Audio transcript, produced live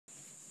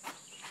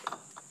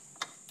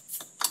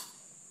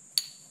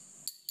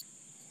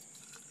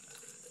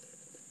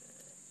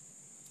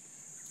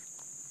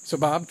So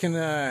Bob,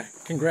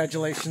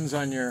 congratulations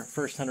on your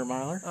first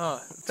 100-miler.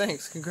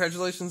 Thanks.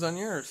 Congratulations on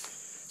yours.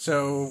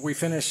 So we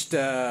finished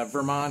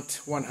Vermont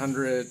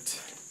 100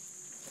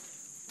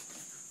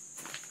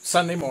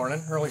 Sunday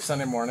morning, early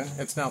Sunday morning.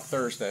 It's now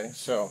Thursday,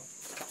 so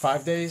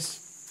 5 days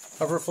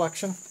of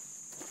reflection.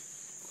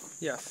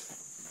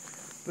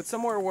 Yes. But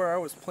somewhere where I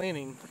was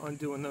planning on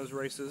doing those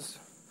races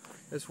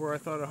is where I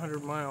thought a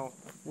 100-mile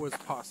was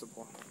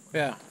possible.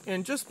 Yeah.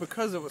 And just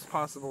because it was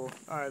possible,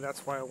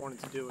 that's why I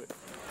wanted to do it.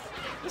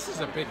 This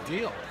is a big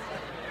deal.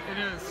 It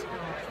is.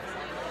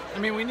 I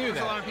mean, we knew There's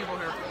that. a lot of people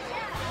here.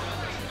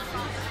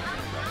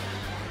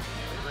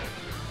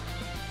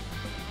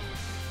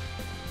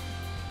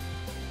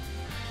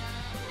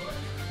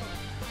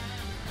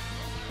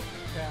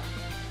 Yeah.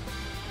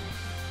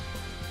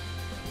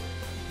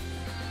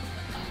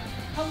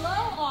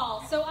 Hello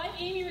all. So I'm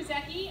Amy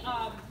Rizecki.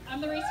 I'm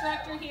the race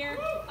director here.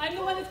 I'm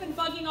the one that's been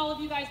bugging all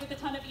of you guys with a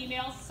ton of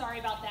emails. Sorry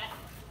about that.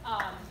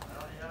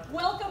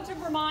 Welcome to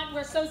Vermont.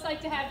 We're so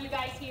psyched to have you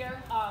guys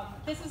here.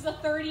 This is the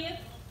 30th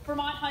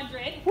Vermont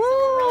 100. Woo! So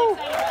we're really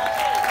excited about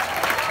that.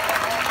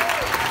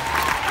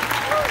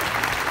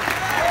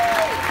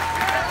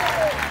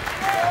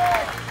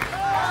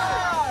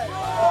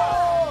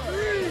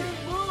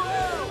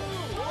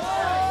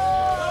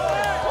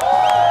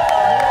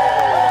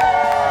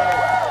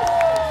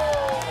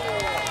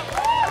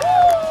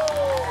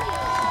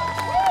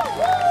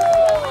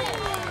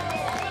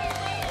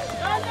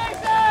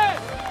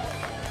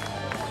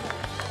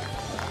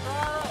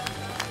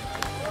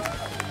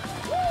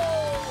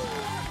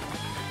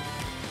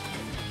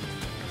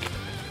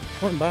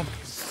 Morning, Bob.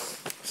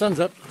 Sun's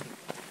up.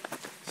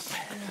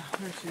 Yeah,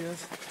 there she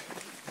is.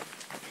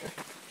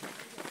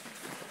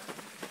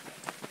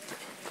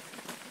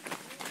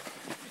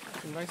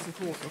 Been nice and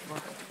cool so far.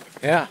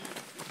 Yeah.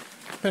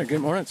 Been a good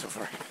morning so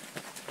far.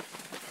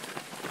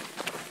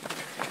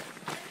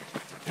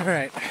 All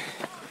right.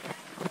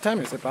 What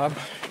time is it, Bob?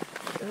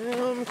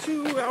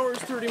 2 hours,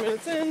 30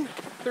 minutes in,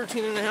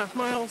 13 and a half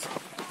miles.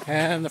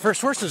 And the first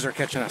horses are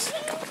catching us.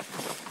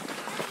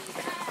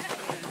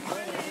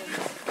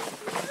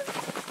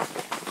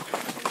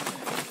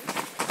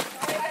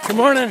 Good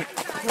morning.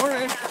 Good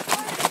morning.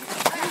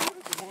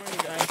 Good morning,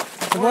 guys.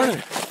 Good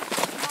morning.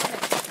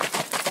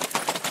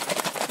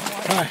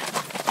 Hi.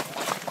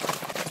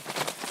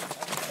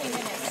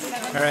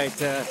 All right,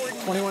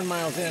 21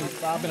 miles in.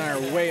 Bob and I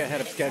are way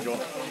ahead of schedule.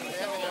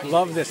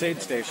 Love this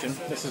aid station.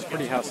 This is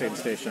Pretty House aid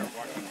station.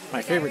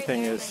 My favorite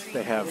thing is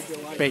they have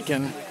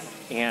bacon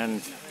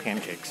and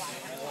pancakes.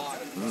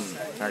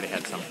 I already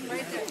had some.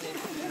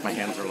 My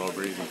hands are a little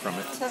greasy from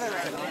it.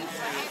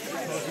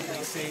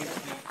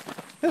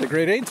 It's a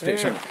great aid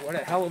station. Man, what a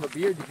hell of a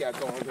beard you got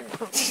going there.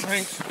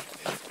 Thanks.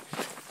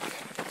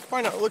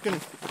 Probably not looking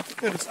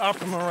at its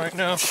optimum right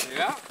now.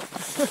 Yeah.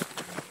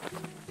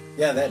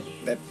 Yeah,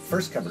 that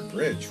first covered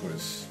bridge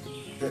was,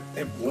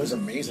 it was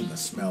amazing, the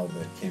smell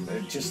that came.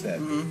 It just that,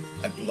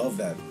 I love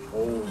that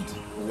old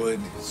wood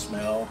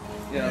smell.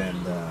 Yeah.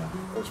 And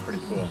it was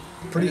pretty cool.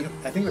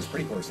 I think it was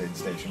Pretty Horse Aid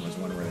Station was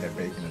one where they had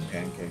bacon and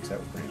pancakes. That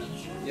was pretty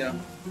nice. Yeah.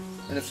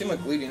 And it seemed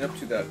like leading up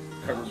to that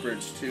covered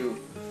bridge too,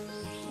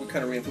 we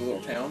kind of ran through a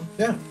little town.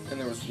 Yeah. And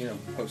there was,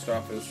 post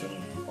office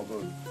and all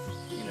the,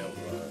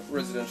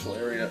 residential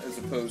area, as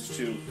opposed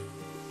to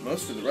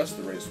most of the rest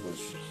of the race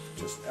was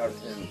just out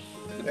in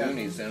the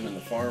boonies and in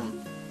the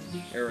farm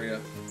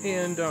area.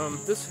 And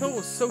this hill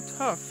was so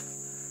tough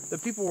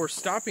that people were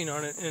stopping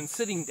on it and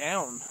sitting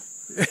down.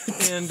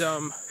 And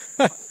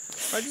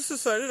I just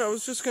decided I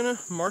was just going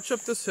to march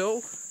up this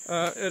hill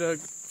at a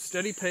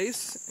steady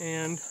pace,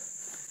 and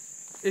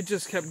it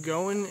just kept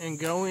going and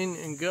going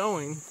and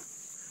going.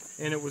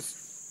 And it was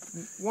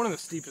one of the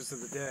steepest of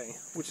the day,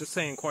 which is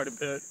saying quite a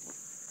bit.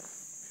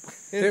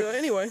 And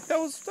anyway, that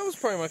was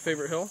probably my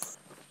favorite hill.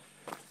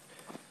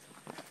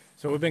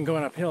 So we've been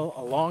going uphill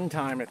a long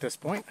time at this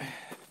point.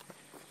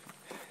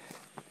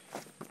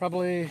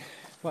 Probably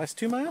the last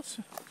 2 miles?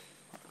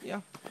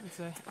 Yeah, I'd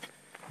say.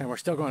 And we're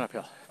still going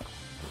uphill. A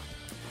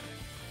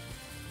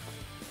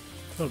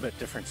little bit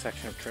different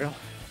section of trail.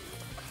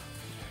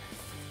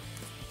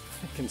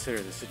 I consider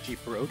this a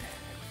Jeep road.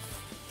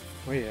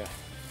 We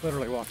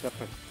literally walked up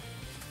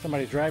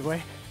somebody's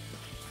driveway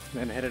and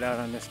then headed out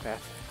on this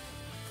path.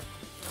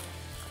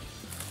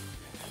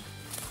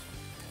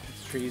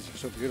 These trees are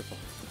so beautiful.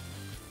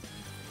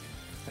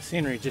 The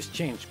scenery just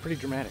changed pretty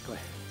dramatically.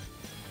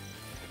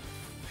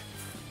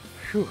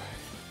 Whew.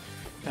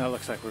 Now it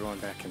looks like we're going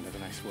back into the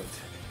nice woods.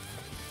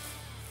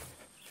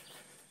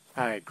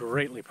 I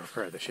greatly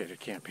prefer the shaded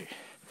canopy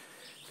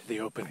to the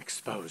open,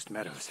 exposed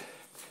meadows.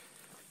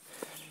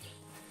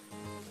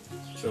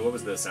 So what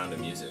was the sound of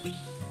music? Can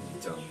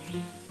you tell?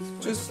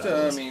 Just,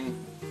 the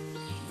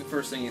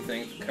first thing you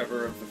think, the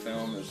cover of the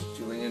film is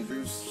Julie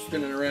Andrews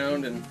spinning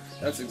around, and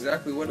that's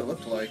exactly what it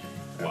looked like.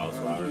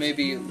 Wildflowers.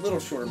 Maybe little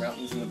shorter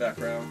mountains in the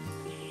background,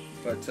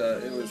 but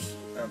it was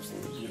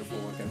absolutely beautiful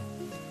looking.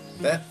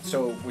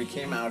 So we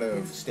came out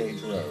of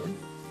Stage Road,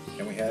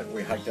 and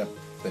we hiked up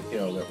the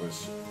hill that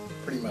was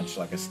pretty much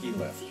like a ski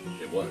lift.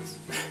 It was.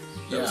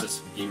 That was a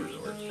ski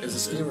resort. It was a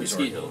ski resort.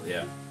 Ski hill,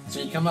 yeah.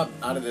 So you come up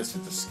out of this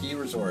at the ski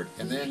resort,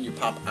 and then you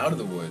pop out of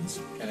the woods,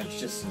 and it's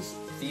just this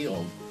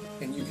field,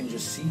 and you can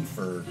just see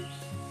for,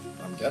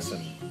 I'm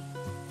guessing,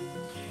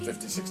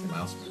 50, 60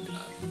 miles, maybe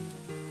not.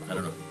 I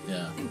don't know.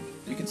 Yeah.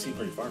 You can see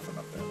pretty far from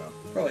up there, though.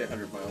 Probably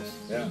 100 miles.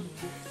 Yeah.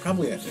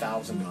 Probably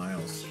 1,000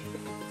 miles.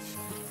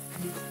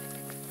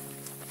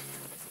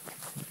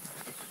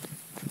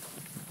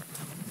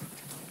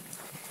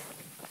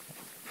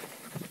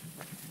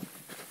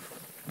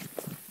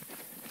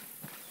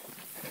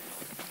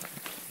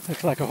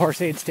 Looks like a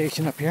horse aid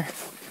station up here.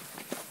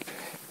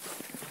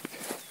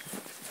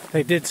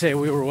 They did say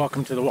we were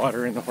welcome to the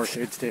water in the horse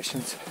aid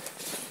stations.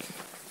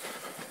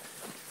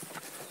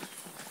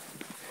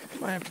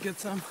 Might have to get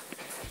some.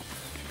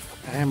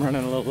 I am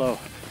running a little low.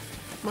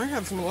 Might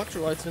have some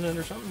electrolytes in it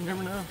or something, you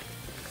never know.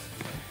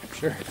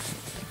 Sure.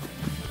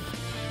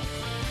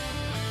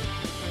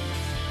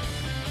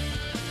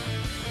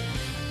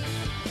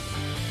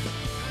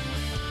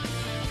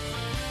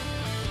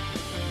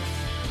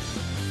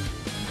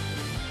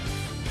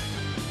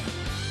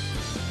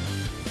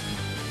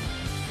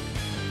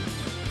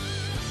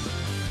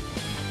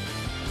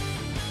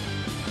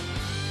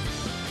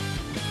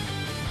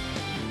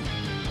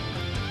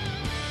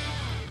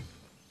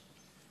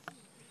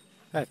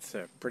 That's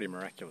a pretty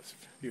miraculous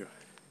view.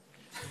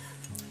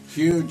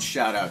 Huge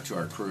shout out to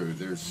our crew.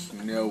 There's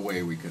no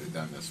way we could have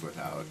done this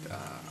without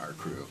our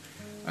crew.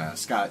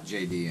 Scott,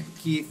 JD, and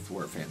Keith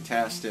were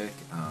fantastic.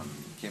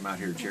 Came out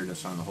here, cheered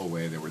us on the whole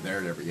way. They were there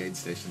at every aid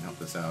station,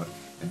 helped us out.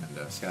 And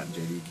Scott and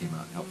JD came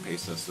out and helped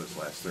pace us those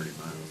last 30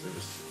 miles. It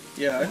was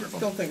wonderful.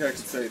 I don't think I could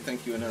say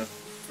thank you enough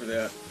for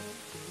that.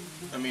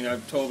 I mean,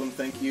 I've told them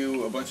thank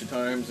you a bunch of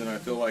times, and I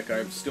feel like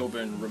I've still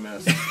been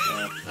remiss.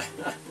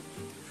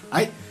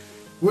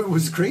 What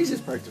was the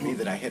craziest part to me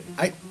that I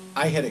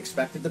had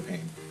expected the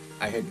pain.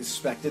 I had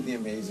expected the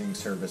amazing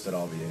service at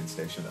all the aid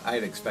stations. I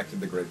had expected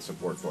the great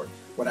support for it.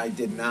 What I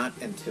did not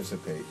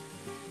anticipate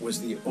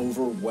was the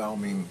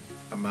overwhelming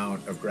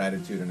amount of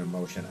gratitude and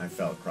emotion I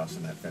felt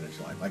crossing that finish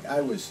line. Like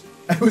I was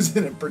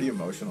in a pretty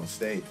emotional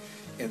state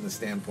in the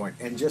standpoint,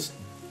 and just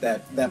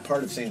that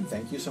part of saying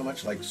thank you so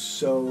much, like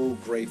so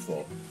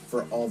grateful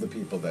for all the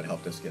people that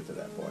helped us get to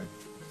that point.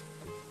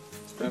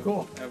 It's pretty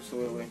cool.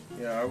 Absolutely.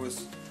 Yeah, I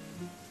was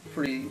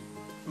pretty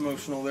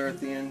emotional there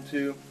at the end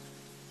too.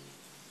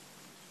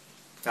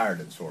 Tired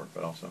and sore,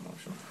 but also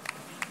emotional.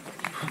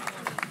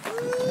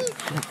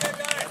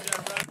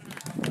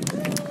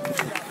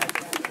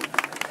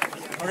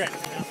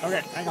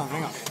 Okay, hang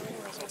on.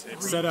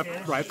 Set up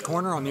right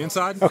corner on the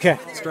inside. Okay.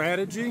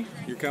 Strategy,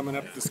 you're coming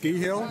up the ski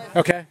hill.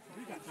 Okay.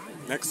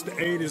 Next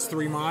 8 is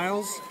 3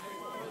 miles.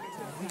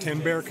 10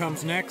 bear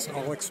comes next,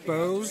 all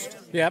exposed.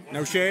 Yep.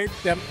 No shade.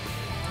 Yep.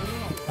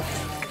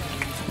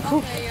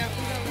 Okay, yeah.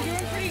 We're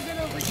doing pretty good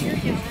over here,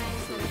 yeah.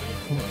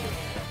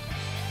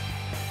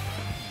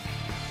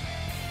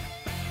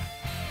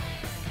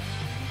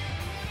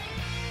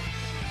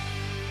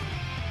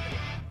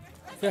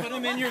 Put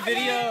him in your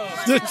video.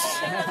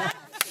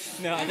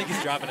 No, I think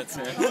he's dropping it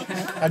soon.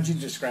 How'd you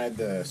describe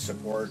the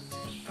support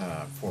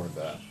for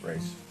the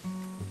race?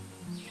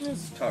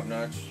 It's top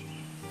notch.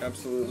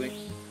 Absolutely.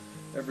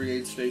 Every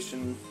aid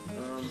station,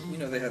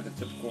 they had the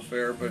typical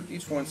fare, but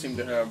each one seemed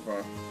to have,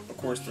 of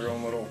course, their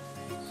own little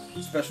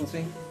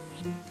specialty.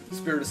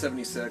 Spirit of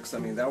 76, I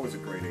mean, that was a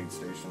great aid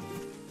station.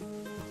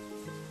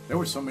 There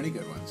were so many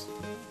good ones.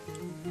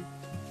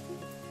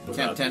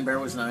 Camp 10 Bear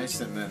was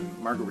nice, and then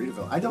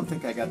Margaritaville. I don't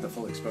think I got the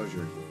full exposure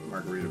to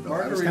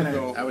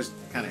Margaritaville. I was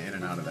kind of in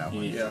and out of that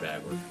one. You needed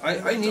bad work.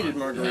 I needed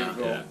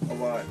Margaritaville a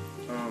lot,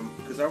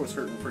 because I was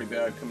hurting pretty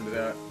bad coming to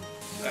that.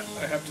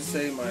 I have to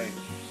say my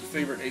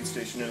favorite aid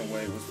station in a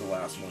way was the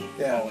last one,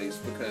 Polly's,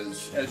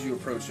 because as you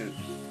approach it,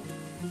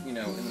 in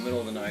the middle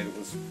of the night, it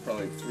was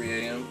probably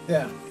 3 a.m.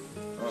 Yeah.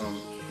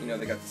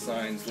 They got the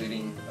signs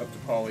leading up to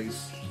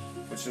Polly's,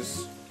 which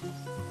is,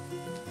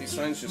 these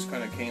signs just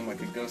kind of came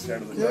like a ghost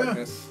out of the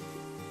darkness,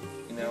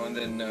 and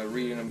then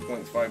reading them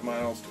 0.5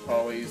 miles to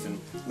Polly's, and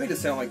made it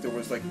sound like there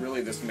was like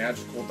really this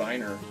magical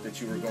diner that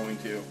you were going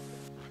to.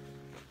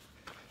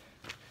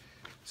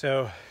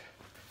 So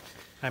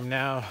I'm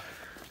now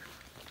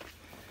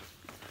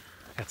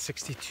at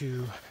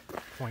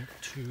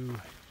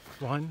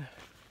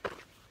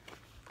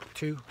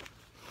 62.212.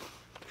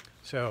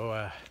 So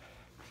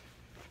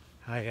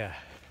I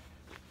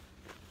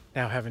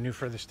now have a new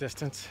furthest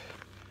distance.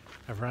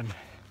 I've run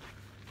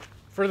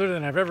further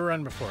than I've ever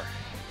run before.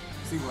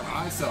 See, what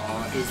I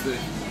saw is that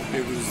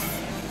it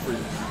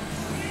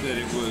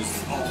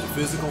was all a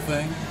physical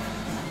thing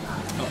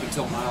up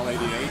until mile 88.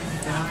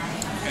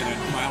 And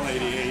at mile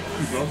 88,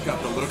 you both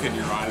got the look in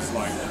your eyes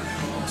like,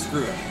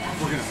 screw it,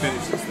 we're going to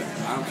finish this thing.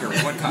 I don't care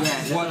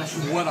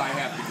what I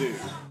have to do.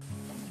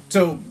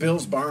 So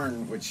Bill's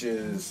Barn, which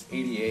is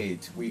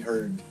 88, we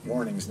heard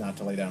warnings not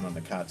to lay down on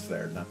the cots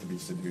there, not to be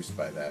seduced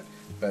by that.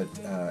 But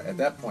at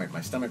that point, my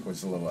stomach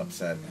was a little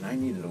upset, and I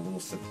needed a little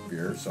sip of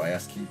beer, so I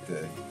asked Keith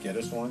to get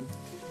us one.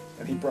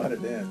 and he brought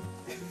it in.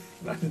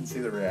 And I didn't see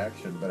the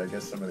reaction, but I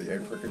guess some of the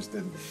aid workers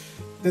didn't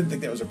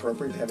think that was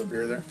appropriate to have a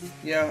beer there.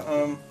 Yeah,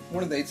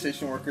 one of the aid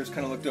station workers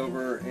kind of looked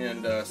over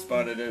and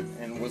spotted it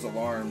and was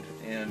alarmed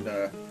and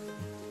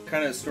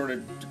kind of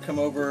started to come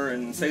over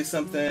and say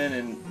something,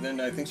 and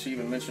then I think she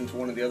even mentioned to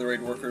one of the other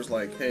aid workers,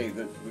 like, hey,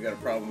 we got a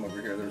problem over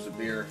here, there's a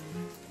beer.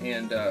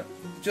 And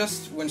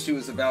just when she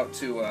was about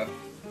to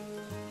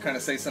kind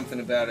of say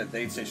something about it, the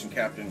aid station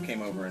captain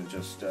came over and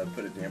just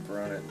put a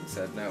damper on it and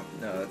said, no,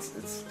 don't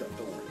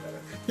worry about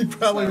it. He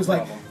probably was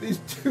like, these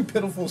two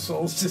pitiful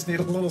souls just need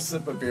a little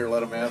sip of beer,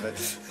 let them have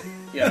it.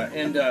 Yeah,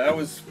 and I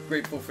was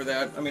grateful for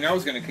that. I mean, I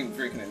was going to keep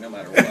drinking it no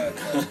matter what.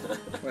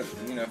 But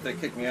you know, if they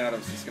kicked me out, I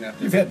was just going to have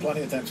to... You've had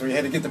plenty of times where you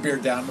had to get the beer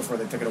down before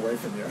they took it away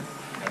from you.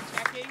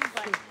 Checking,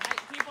 but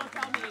people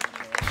tell me to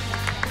keep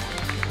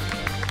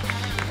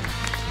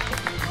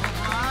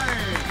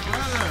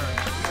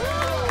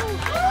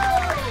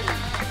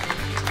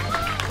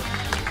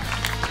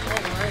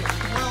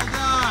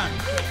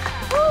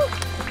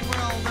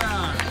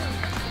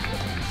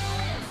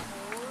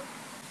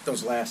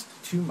those last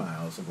 2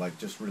 miles of like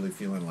just really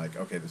feeling like,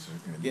 okay, this is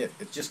going to get,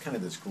 it's just kind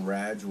of this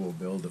gradual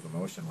build of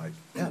emotion, like,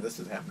 yeah, this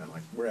is happening,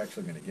 like we're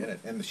actually going to get it.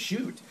 And the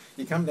chute,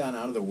 you come down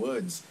out of the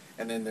woods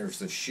and then there's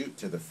the chute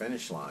to the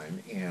finish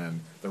line,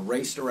 and the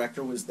race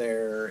director was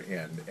there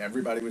and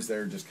everybody was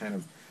there just kind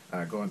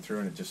of going through,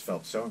 and it just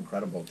felt so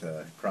incredible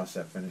to cross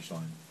that finish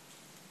line.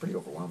 Pretty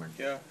overwhelming.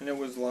 Yeah, and it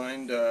was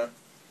lined about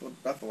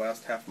the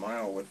last half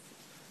mile with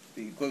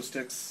the glow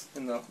sticks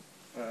and the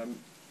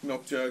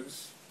milk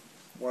jugs,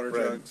 water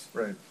jugs.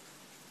 Right.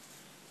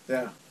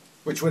 Yeah.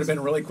 Which would have been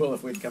really cool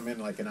if we'd come in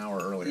like an hour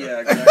earlier.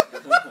 Yeah,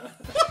 exactly.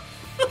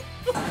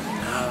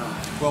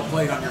 Well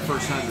played on your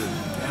first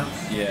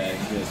 100. Yeah, you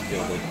guys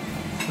killed it.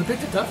 We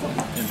picked a tough one.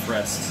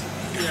 Impressed.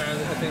 Yeah,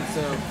 I think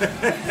so.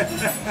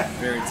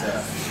 Very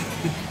tough.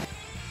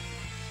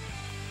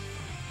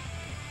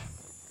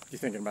 You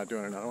thinking about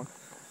doing another one?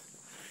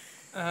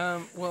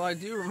 Well, I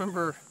do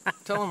remember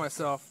telling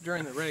myself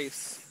during the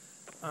race,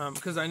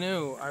 because I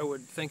knew I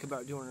would think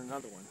about doing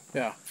another one.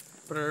 Yeah.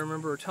 But I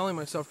remember telling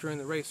myself during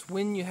the race,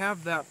 when you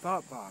have that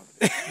thought, Bob,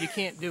 you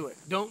can't do it.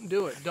 Don't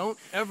do it. Don't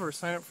ever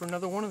sign up for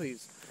another one of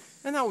these.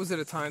 And that was at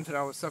a time that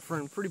I was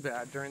suffering pretty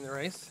bad during the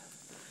race.